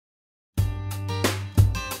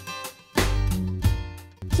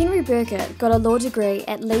Henry Burkitt got a law degree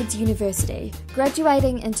at Leeds University,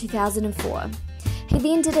 graduating in 2004. He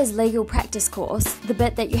then did his legal practice course, the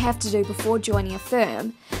bit that you have to do before joining a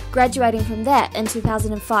firm, graduating from that in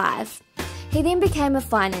 2005. He then became a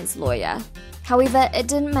finance lawyer. However, it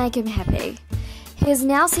didn't make him happy. He has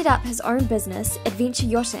now set up his own business, Adventure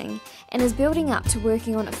Yachting, and is building up to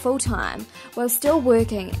working on it full-time while still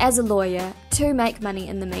working as a lawyer to make money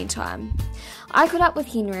in the meantime. I caught up with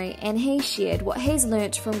Henry and he shared what he's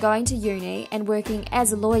learnt from going to uni and working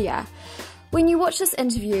as a lawyer. When you watch this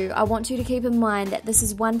interview, I want you to keep in mind that this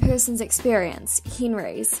is one person's experience,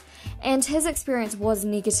 Henry's, and his experience was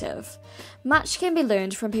negative. Much can be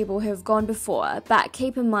learned from people who have gone before, but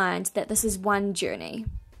keep in mind that this is one journey.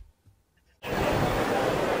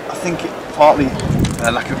 I think partly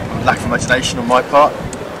lack of imagination on my part.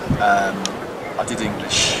 I did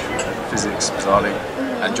English, physics, bizarrely,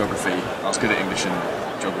 and geography. I was good at English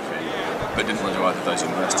and geography, but didn't want to do either of those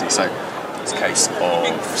universities. So it's a case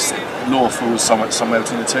of law falls somewhere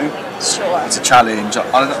between the two. Sure. It's a challenge.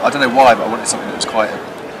 I don't know why, but I wanted something that was quite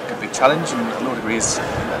a big challenge, and a law degree is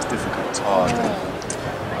difficult. It's hard. I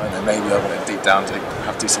don't know, maybe I want it deep down to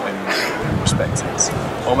have to do something people respect it,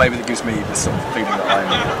 or maybe it gives me the sort of feeling that I'm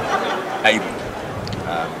able,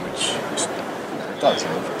 which it does.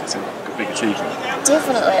 It's a big achievement.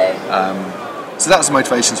 Definitely. So that was the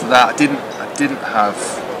motivations for that. I didn't have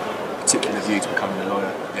a particular view to becoming a lawyer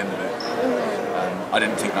at the end of it. I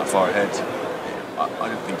didn't think that far ahead. I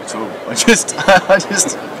didn't think at all. I just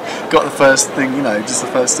got the first thing, just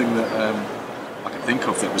the first thing that I could think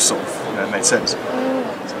of that was sort of, made sense.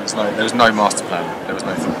 So there was no master plan. There was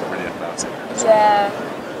no thought really about it. Yeah,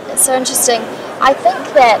 it's so interesting. I think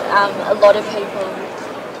that a lot of people,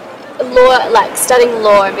 studying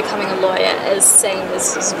law and becoming a lawyer is seen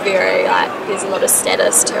as very there's a lot of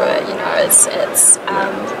status to it. It's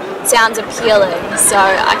sounds appealing, so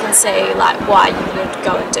I can see why you would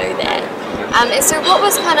go and do that. So what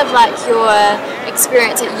was kind of your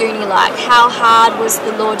experience at uni like? How hard was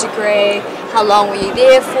the law degree? How long were you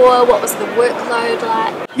there for? What was the workload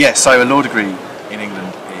like? Yeah, so a law degree in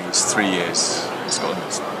England is 3 years. In Scotland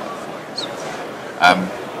it's 4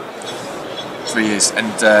 years. 3 years,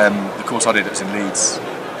 and the course I did, it was in Leeds.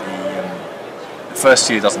 The first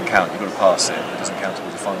year doesn't count, you've got to pass it. It doesn't count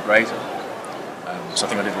towards the final grade. So I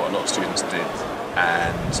think I did what a lot of students did,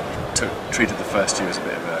 and treated the first year as a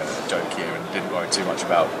bit of a joke year and didn't worry too much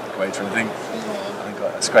about grades or anything. I think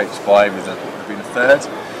I scraped by with what would have been a third.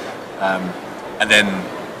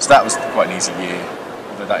 So that was quite an easy year,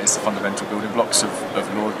 although that is the fundamental building blocks of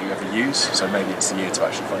law that you ever use, so maybe it's a year to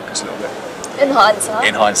actually focus a little bit. In hindsight.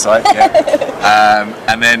 In hindsight, yeah.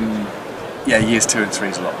 And then, years 2 and 3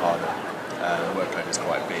 is a lot harder. The workload is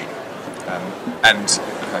quite big. And it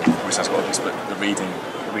probably sounds quite obvious, but the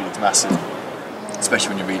reading's massive, especially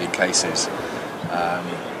when you're reading cases.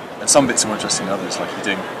 And some bits are more interesting than others, like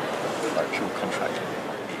you're doing pure contract.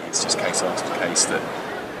 It's just case after case that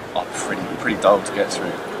are pretty dull to get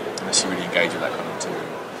through, unless you really engage with that kind of material.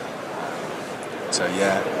 So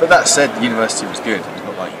yeah, but that said, the university was good. It's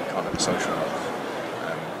not like you can't have a social life.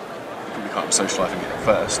 You probably can't have a social life and get it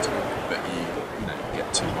first, but you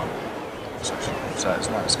get to one social life. So it's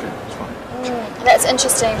good. It's fine. That's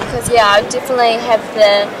interesting because I definitely have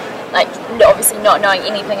the obviously not knowing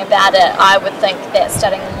anything about it. I would think that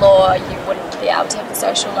studying law you wouldn't be able to have a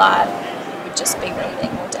social life. You would just be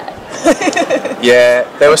reading all day. Yeah,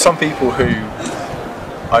 there were some people who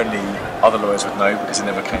only other lawyers would know because it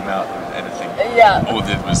never came out with anything. Yeah. All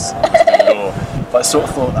they did was do law. But I sort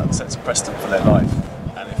of thought that sets a precedent for their life.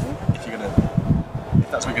 And if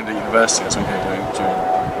that's what you're going to do at university, that's what you're going to do during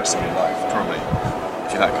the rest of your life, probably.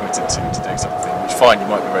 If you're that committed to doing something, which fine, you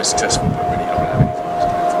might be very successful, but really you don't have any fun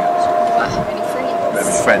doing anything else. You won't have any friends. You won't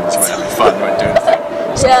have any friends, you won't have any fun, you won't do anything.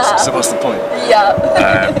 So what's the point? Yeah.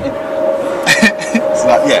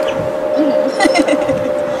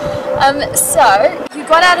 So you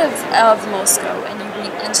got out of law school and you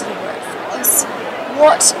went into the workforce.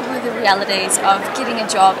 What were the realities of getting a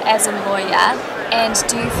job as a lawyer, and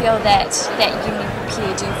do you feel that uni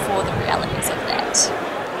prepared you for the realities of that?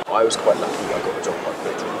 I was quite lucky. I got a job quite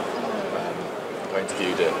quickly. I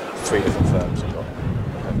interviewed at 3 different firms and got the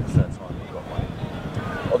third time I got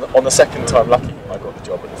mine. On the second time lucky, I got the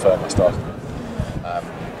job at the firm I started with.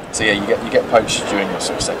 So yeah, you get poached during your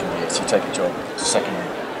sort of second year. So you take a job some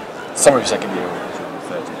of your second year or during your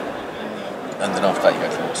third year, and then after that you go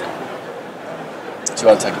to law school. So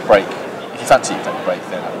you either take a break. If you fancy you take a break,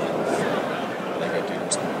 then at the end then go do law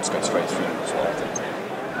school. Just go straight through. That's what I did.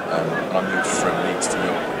 And I moved from Leeds to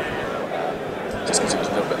York, just because it was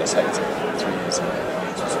a little bit less hectic. 3 years in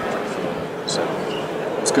Leeds was pretty cool. So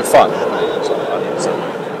it was good fun. I needed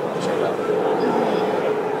something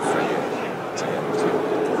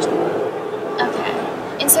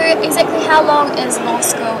exactly how long is law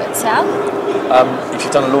school itself? If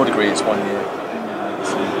you've done a law degree, it's 1 year. If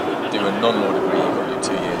you do a non-law degree, you've got to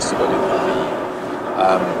do 2 years. So you've got to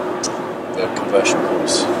do the conversion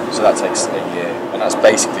course. So that takes a year, and that's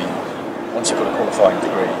basically, once you've got a qualifying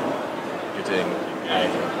degree, you're doing a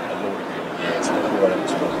law degree in a year, so the core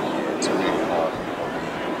elements of law in a year. It's a really hard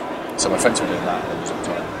year. So my friends were doing that all the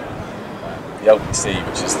time. The LPC,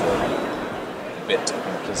 which is the bit of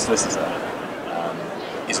the solicitor,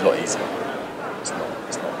 is a lot easier. It's not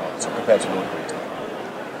hard. So compared to law degree, it's not hard.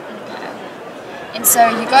 Okay. And so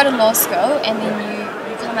you go to law school, and then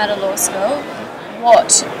you come out of law school.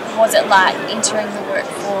 What was it like entering the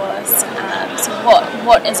workforce? So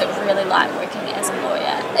what is it really like working as a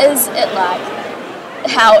lawyer? Is it like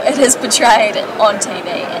how it is portrayed on TV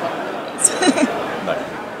and in movies? No.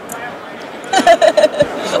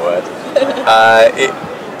 No word.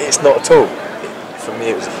 It's not at all. For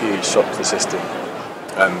me, it was a huge shock to the system.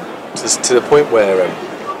 To the point where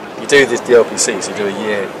you do the LPC, so you do a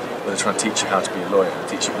year where they're trying to teach you how to be a lawyer, and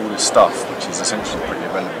teach you all this stuff, which is essentially pretty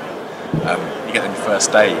irrelevant. You get on your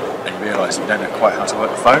first day and you realise you don't know quite how to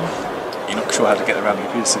work the phone, you're not sure how to get around the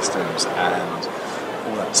computer systems and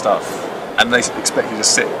all that stuff. And they expect you to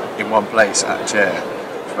sit in one place at a chair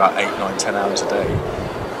for about 8, 9, 10 hours a day.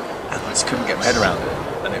 And I just couldn't get my head around it,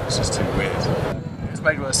 and it was just too weird. It was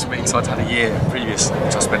made worse for me because I'd had a year previous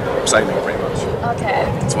which I spent sailing pretty much. Okay.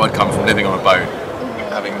 So I'd come from living on a boat,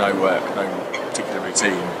 having no work, no particular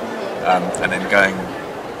routine, and then going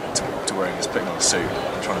to wearing this, putting on a suit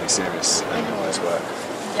and trying to be serious and all this work.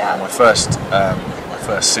 Yeah. My first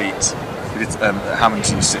seat, we did at Hammond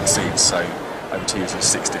you 6 seats, so over 2 years there's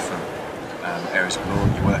 6 different areas of law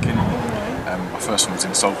you work in. My first one was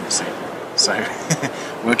insolvency, so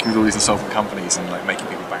working with all these insolvent companies and like making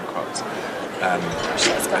people bankrupt.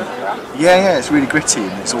 Yeah, it's really gritty,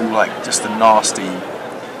 and it's all like just the nasty.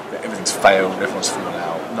 Everything's failed, everyone's fallen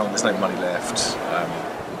out. There's no money left.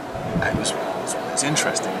 And it's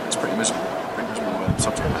interesting. It's pretty miserable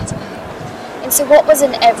subject matter. And so, what was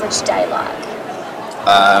an average day like?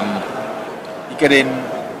 You get in.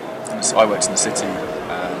 I worked in the city.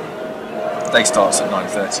 The day starts at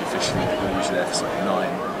 9:30 officially. We're usually there for something 9.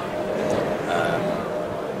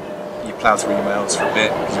 You plough through emails for a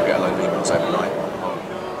bit because you get a load of emails overnight.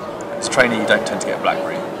 As a trainee, you don't tend to get a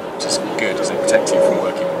BlackBerry, which is good because they protect you from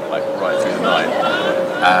working like right through the night.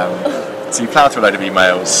 So you plough through a load of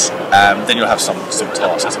emails, then you'll have some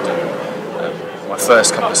tasks to do. My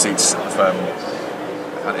first couple of seats at the firm,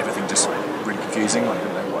 I found everything just really confusing. I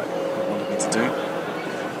didn't know what it wanted me to do.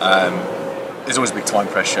 There's always a big time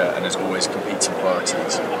pressure, and there's always competing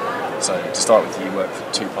priorities. So to start with, you work for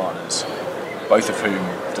 2 partners, both of whom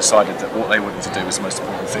decided that what they wanted to do was the most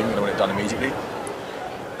important thing, and they want it done immediately.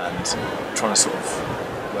 And trying to sort of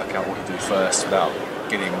work out what you do first without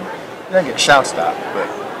getting, you don't get shouted at, but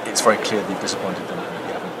it's very clear that you've disappointed them and that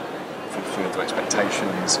you haven't fulfilled their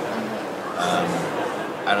expectations.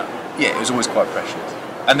 It was always quite pressured.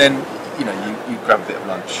 And then, you grab a bit of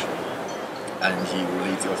lunch and you will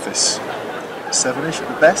leave the office 7ish at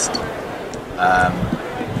the best.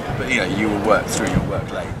 But you will work through your work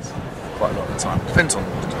late quite a lot of the time. It depends on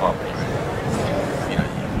the department, really.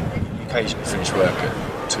 You occasionally finish work at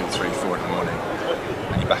 2, 3, 4 in the morning,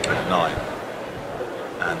 and you're back in at 9.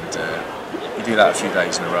 And you do that a few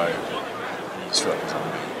days in a row, and you just feel like it's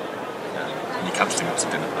hungry. And you're cancelling lots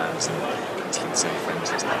of dinner plans and cancelling seeing friends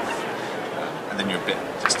and stuff. And then you're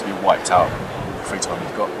wiped out all the free time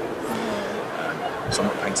you've got. So I'm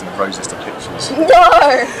not painting the rosiest of pictures. No!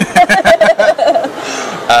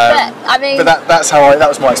 But that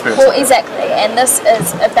was my experience. Well, exactly, and this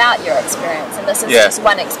is about your experience, and this is just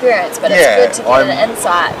one experience, but it's good to get an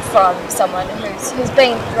insight from someone who's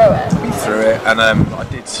been through it. And I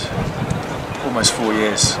did almost 4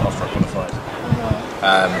 years after I qualified.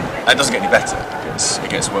 And it doesn't get any better, it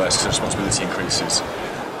gets worse because the responsibility increases.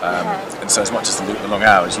 And so as much as the long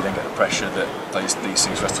hours, you then get the pressure that these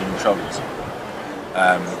things rest on your shoulders.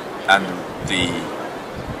 And the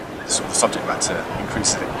sort of subject matter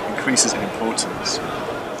increases in importance.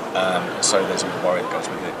 So there's all the worry that goes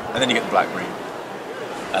with it. And then you get the BlackBerry,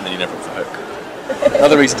 and then you're never off the hook.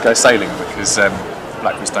 Another reason to go sailing, because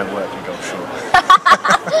BlackBerries don't work in Gulf Shore.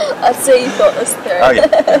 I see you thought this through. Oh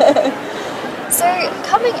yeah. So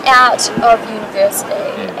coming out of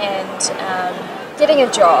university and getting a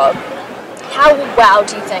job, how well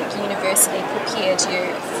do you think university prepared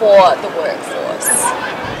you for the workforce?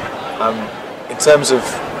 In terms of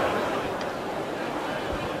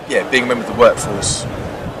being a member of the workforce,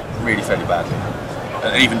 really fairly badly.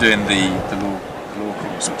 And even doing the law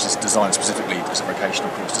course, which is designed specifically as a vocational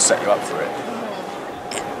course to set you up for it,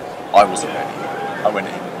 I wasn't ready. I went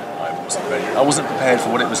in, I wasn't ready. I wasn't prepared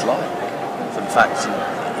for what it was like. For the fact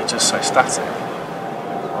you're just so static.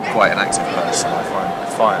 I'm quite an active person. I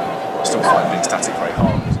still find being static very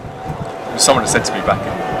hard. Someone had said to me back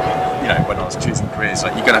in, when I was choosing careers,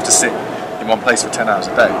 like, you're going to have to sit in one place for 10 hours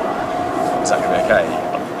a day. Is that going to be okay?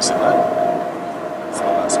 I said no. I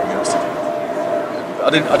thought that's something else to do.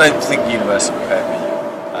 But I don't think university prepared me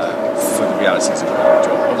for the realities of a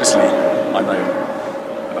job. Obviously, I know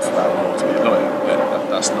enough about law to be a lawyer, but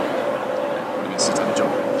that's not what it means to take a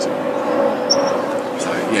job. So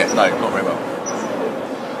yeah, no, not very well.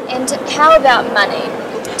 And how about money?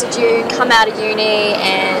 Did you come out of uni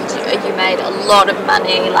and you made a lot of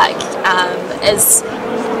money? Like, is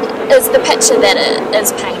the picture that it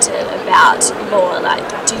is painted about law, like,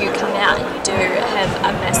 do you come out and you do have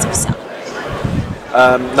a massive salary?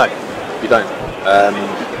 No, you don't.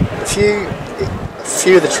 If you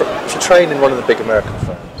train in one of the big American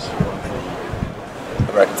firms,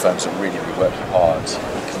 that really work you hard, you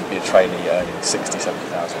can be a trainee earning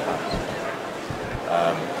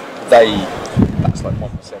 £60,000-70,000. That's like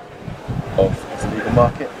 1% of the legal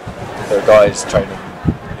market. There are guys training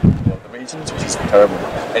in the regions, which is terrible.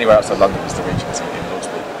 Anywhere outside London is the regions in law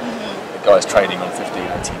school. The guys training on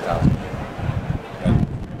 15,000-18,000. I don't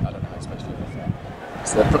know how you're supposed to do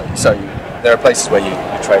that. So there are places where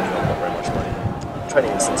you're training on not very much money.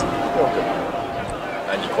 Training instantly,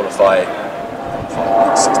 and you qualify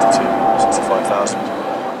for 65,000,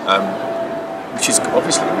 which is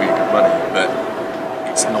obviously really good money, but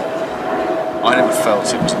it's not. I never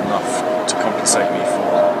felt it was enough to compensate me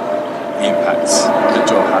for the impact the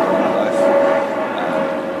job had on my life.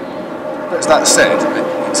 But as that said,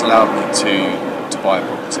 it's allowed me to buy a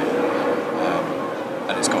property,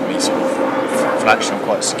 and it's got me sort of financially I'm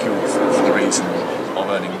quite secure for the reason of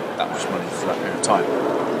earning that much money for that period of time.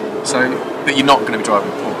 So, but you're not going to be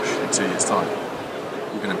driving a Porsche in 2 years' time.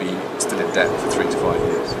 You're going to be still in debt for 3 to 5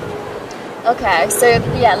 years. Okay, so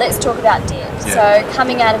yeah, let's talk about debt. Yeah. So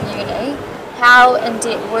coming out of uni, how in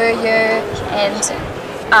debt were you, and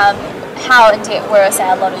how in debt were, say,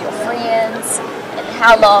 a lot of your friends, and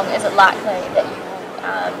how long is it likely that you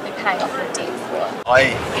will be paying off your debt for?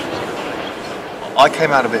 I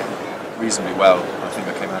came out of it reasonably well. I think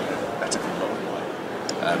I came out of it better than a lot of my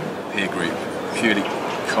peer group, purely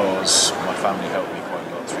because my family helped me quite a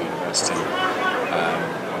lot through university.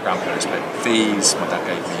 My grandparents paid my fees, my dad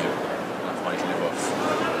gave me enough money to live off.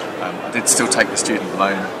 I did still take the student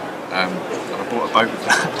loan, and I bought a boat with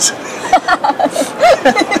that.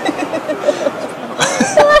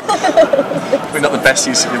 Probably not the best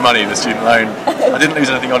use of your money, the student loan. I didn't lose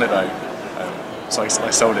anything on it though, so I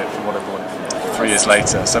sold it for what I bought it for 3 years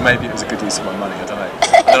later, so maybe it was a good use of my money, I don't know.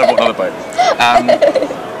 Then I bought another boat.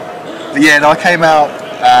 But yeah, no, I came out,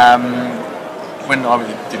 when I was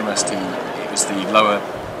at university, it was the lower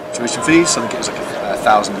tuition fees, so I think it was like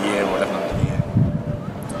 £1,000 a year or £1,100 a year.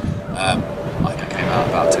 I came out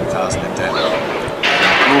about 10,000 in debt.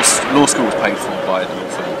 Law school was paid for by the law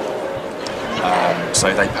firm,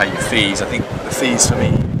 so they pay your fees. I think the fees for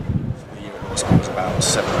me for the year at law school was about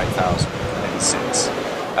 7,000 or 8,000, maybe 6,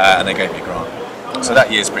 and they gave me a grant. So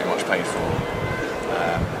that year's pretty much paid for.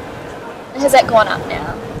 Has that gone up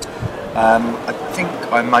now?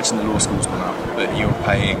 I imagine the law school's gone up, but you're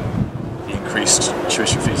paying the increased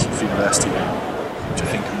tuition fees for university now, which I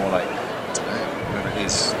think are more like, I don't know, whatever it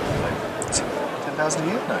is it 10,000 a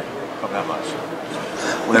year? No, not that much.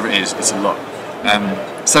 Whatever it is, it's a lot.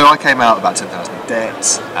 So I came out about 10,000 in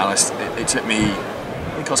debt, and it took me,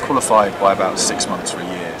 I think I was qualified by about 6 months or a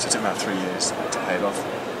year, so it took me about 3 years to pay it off.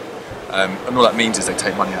 And all that means is they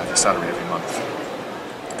take money out of your salary every month,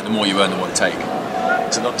 and the more you earn, the more they take.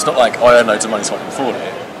 So it's not like I earn loads of money so I can afford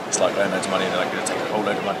it. It's like I earn loads of money and they're like going to take a whole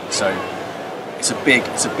load of money. So it's a big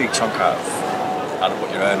chunk out of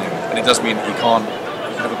what you're earning, and it does mean that you can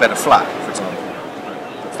have a better flat, for example,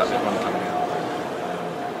 with that bit of money coming out.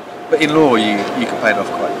 But in law, you can pay it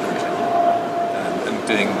off quite quickly, and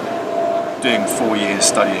doing 4 years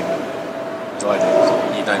studying as I did,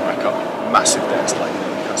 you don't rack up massive debts like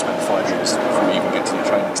you can spend 5 years before you even get to your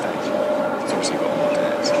training stage. It's obviously got more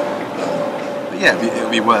debts. But yeah, it'll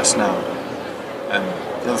be worse now.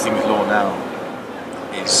 The other thing with law now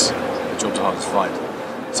is the jobs are hard to find.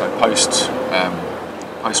 So post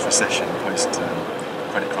recession, post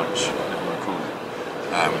credit crunch, whatever you want to call it,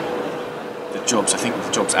 the jobs, I think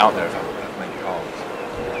the jobs out there have made it hard.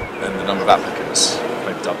 And the number of applicants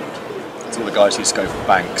maybe doubled. So all the guys who used to go for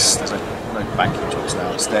banks, there's no banking jobs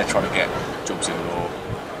now, so they're trying to get jobs in law,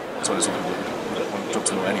 as well as all people that want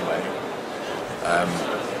jobs in law anyway.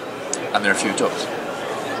 And there are fewer jobs.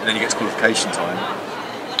 And then you get to qualification time,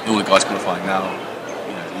 all the guys qualifying now,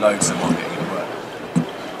 loads of them aren't getting any work.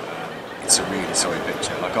 sorry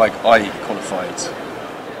picture. Like I qualified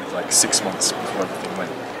with like 6 months before everything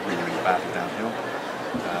went really, really badly downhill.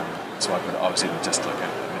 So I was in just like a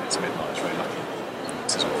minute to midnight. I was very lucky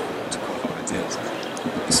to qualify when I did.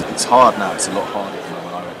 It's hard now. It's a lot harder than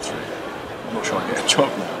when I went through. I'm not sure I'd get a job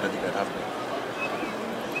now. I don't think they'd have me.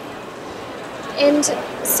 And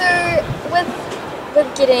so with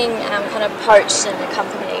getting kind of poached and the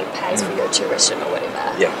company pays for your tuition or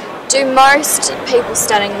whatever, Yeah. do most people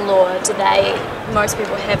studying law, most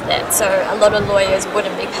people have that? So a lot of lawyers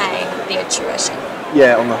wouldn't be paying their tuition.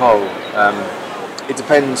 Yeah, on the whole, it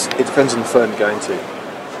depends. It depends on the firm you're going to.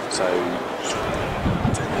 So, I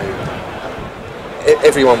don't know.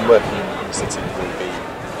 Everyone working in the city will be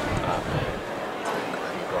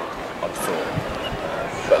I'd thought,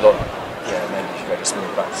 but a lot. Yeah, maybe if you go to small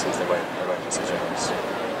practices, they won't decisions.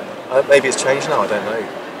 Maybe it's changed now. I don't know. I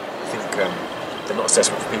think they're not as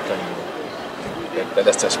desperate for people anymore. I think they're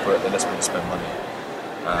less desperate. They're less willing to spend money.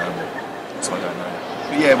 So I don't know.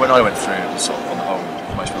 But yeah, when I went through, it was sort of on the whole,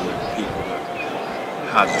 most people that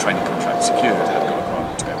had the training contract secured had got a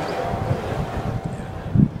grant to go with it.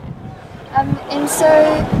 And so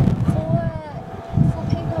for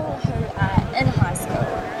people who are in high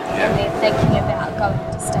school and they're thinking about going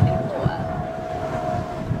to study law,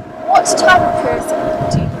 what type of person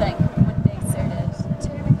do you think would be suited to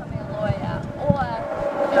becoming a lawyer? Or,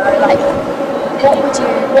 you know, like,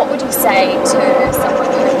 what would you say to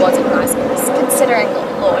someone who was in high school considering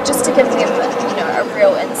law, just to give them, you know, a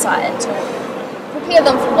real insight into prepare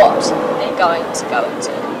them for what they're going to go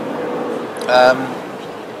into?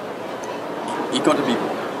 You've got to be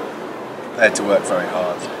prepared to work very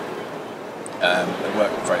hard and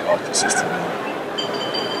work very hard consistently.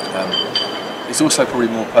 It's also probably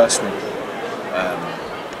more personal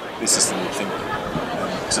business than you think,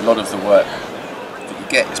 because a lot of the work that you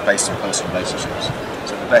get is based on personal relationships.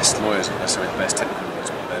 So the best lawyers aren't necessarily the best technical lawyers,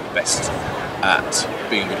 but they're the best at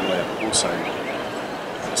being a good lawyer, but also,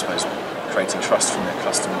 I suppose, creating trust from their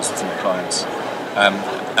customers, from their clients,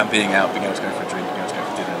 and being able to go for a drink, being able to go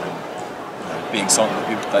for dinner, and being someone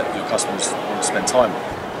that your customers want to spend time with,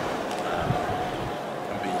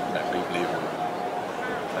 and be believable.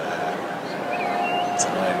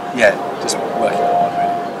 Yeah, just working hard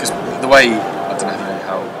really. Because the way, I don't know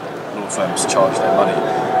how law firms charge their money,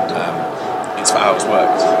 it's for hours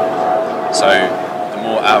worked. So the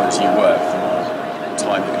more hours you work, the more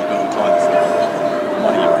time you can build a client for, the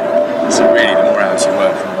more money you make. So really, the more hours you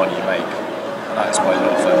work, the more money you make. And that is why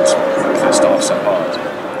law firms work their staff so hard.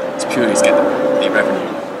 It's purely to get the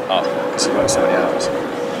revenue up because you work so many hours.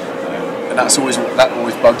 And that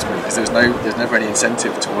always bugs me, because there's never any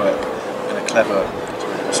incentive to work in a clever,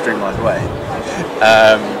 streamlined way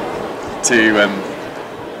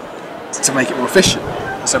to make it more efficient.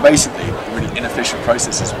 So basically, the really inefficient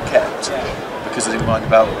processes were kept because I didn't mind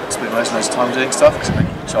about spending most of those time doing stuff, because then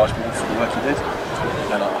you could charge people for the work you did,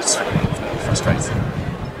 and I just found it infinitely frustrating.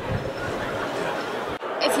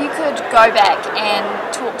 If you could go back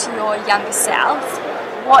and talk to your younger self,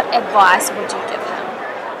 what advice would you give him?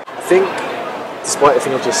 I think, despite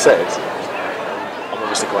everything I've just said, I'm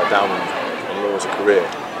obviously quite down on law as a career.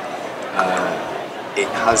 It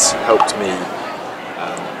has helped me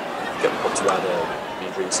get the property ladder, be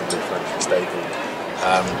reasonably financially stable.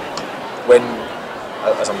 When,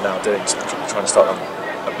 as I'm now doing, trying to start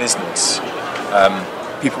a business,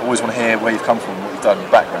 people always want to hear where you've come from, what you've done,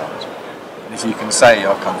 your background. And if you can say,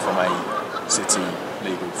 I've come from a city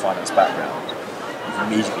legal finance background, you've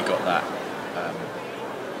immediately got that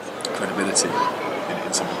credibility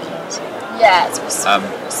in some people's eyes. Yeah,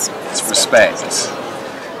 it's respect.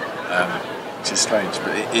 Which is strange,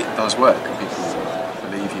 but it does work, and people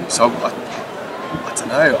believe you. So I don't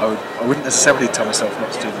know. I wouldn't necessarily tell myself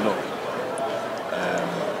not to do the law.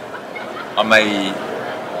 I may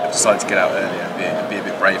have decided to get out earlier and be a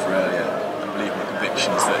bit braver earlier, and believe my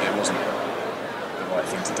convictions that it wasn't the right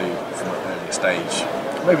thing to do from an earlier stage.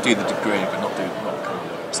 Maybe do the degree, but not become a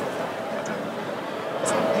lawyer or something. I don't know. I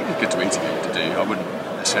think it's good to be good to do. I wouldn't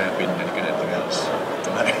necessarily have been any good at anything else. I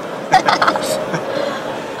don't know.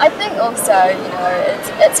 I think also, you know,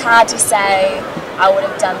 it's hard to say I would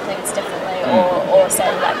have done things differently or say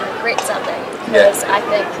like regret something, because I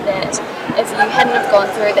think that if you hadn't have gone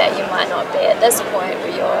through that, you might not be at this point where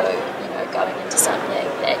you're, you know, going into something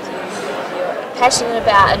that you're passionate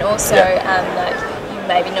about, and also like you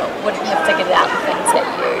maybe wouldn't have figured out the things that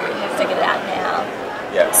you have figured out now.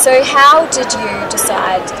 Yeah. So how did you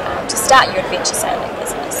decide to start your adventure sailing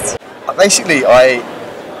business? Basically, I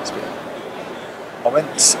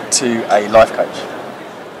went to a life coach.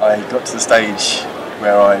 I got to the stage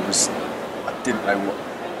where I didn't know what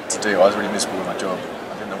to do. I was really miserable with my job.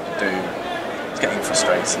 I didn't know what to do. getting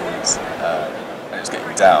frustrated, and it was getting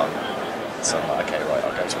me down. So I'm like, okay, right,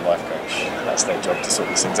 I'll go to a life coach. That's their job to sort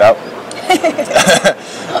these things out,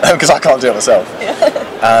 because I can't do it myself.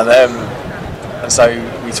 And so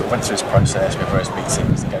we sort of went through this process. We had various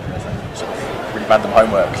meetings and gave me sort of really random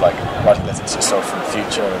homework, like writing letters to yourself from the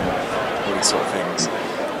future and all these sort of things.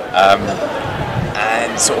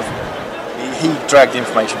 And sort of he dragged the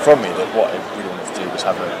information from me that what I really wanted to do was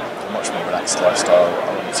have a much more relaxed lifestyle.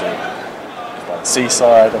 I wanted to live by the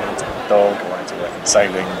seaside, I wanted to have a dog, I wanted to work in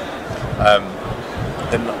sailing.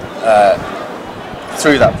 Then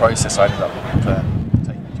through that process I ended up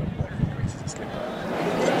taking a job working in Greece as a skipper.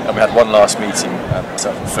 And we had one last meeting,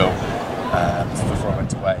 myself and Phil, before I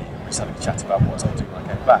went away. We just having a chat about what I was doing when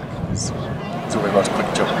I came back. It's all very well to quit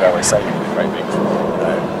a job and go away sailing with a great big,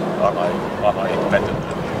 am I independent,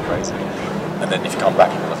 crazy. And then if you come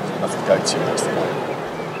back, you've got nothing to go to, what's the point?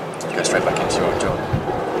 You go straight back into your job.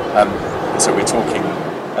 So we're talking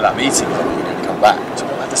at that meeting, like, we're going to come back. So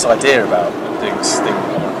I had this idea about doing this thing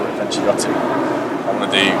I want to call Adventure Yachting. I want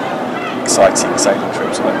to do exciting sailing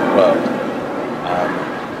trips all over the world.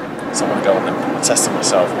 So I want to go on them, testing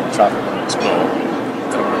myself, I want to travel, I want to explore,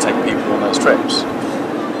 then I want to take people on those trips.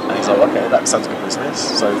 And he's like, okay, that sounds good business,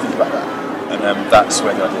 so think about that. And that's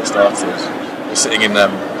where the idea started. We're sitting in a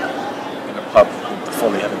pub with the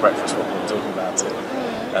Folly having breakfast while we were talking about it.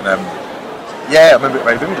 And I remember it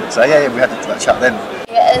very vividly. So we had that chat then.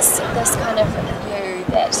 There is this kind of view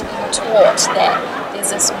that you're taught that there's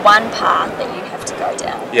this one path that you have to go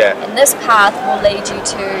down. Yeah. And this path will lead you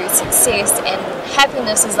to success, and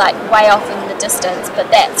happiness is like way off in the distance, but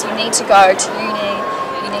you need to go to uni,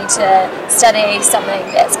 you need to study something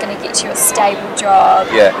that's going to get you a stable job,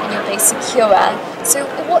 and you'll be secure. So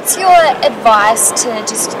what's your advice to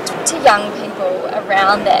young people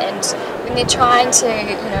around that, and when they're trying to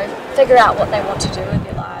figure out what they want to do with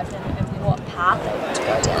their life and what path they want to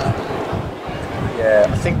go down? Yeah,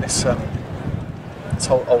 I think this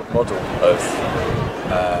whole old model of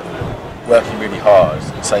working really hard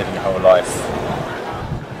and saving your whole life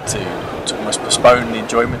to almost postpone the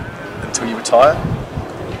enjoyment until you retire,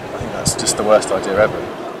 I think that's just the worst idea ever,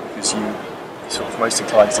 because you're sort of most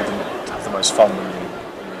inclined to have the most fun when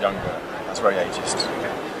you're younger. That's very ageist.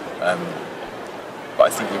 But I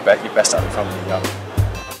think you're best having fun when you're young.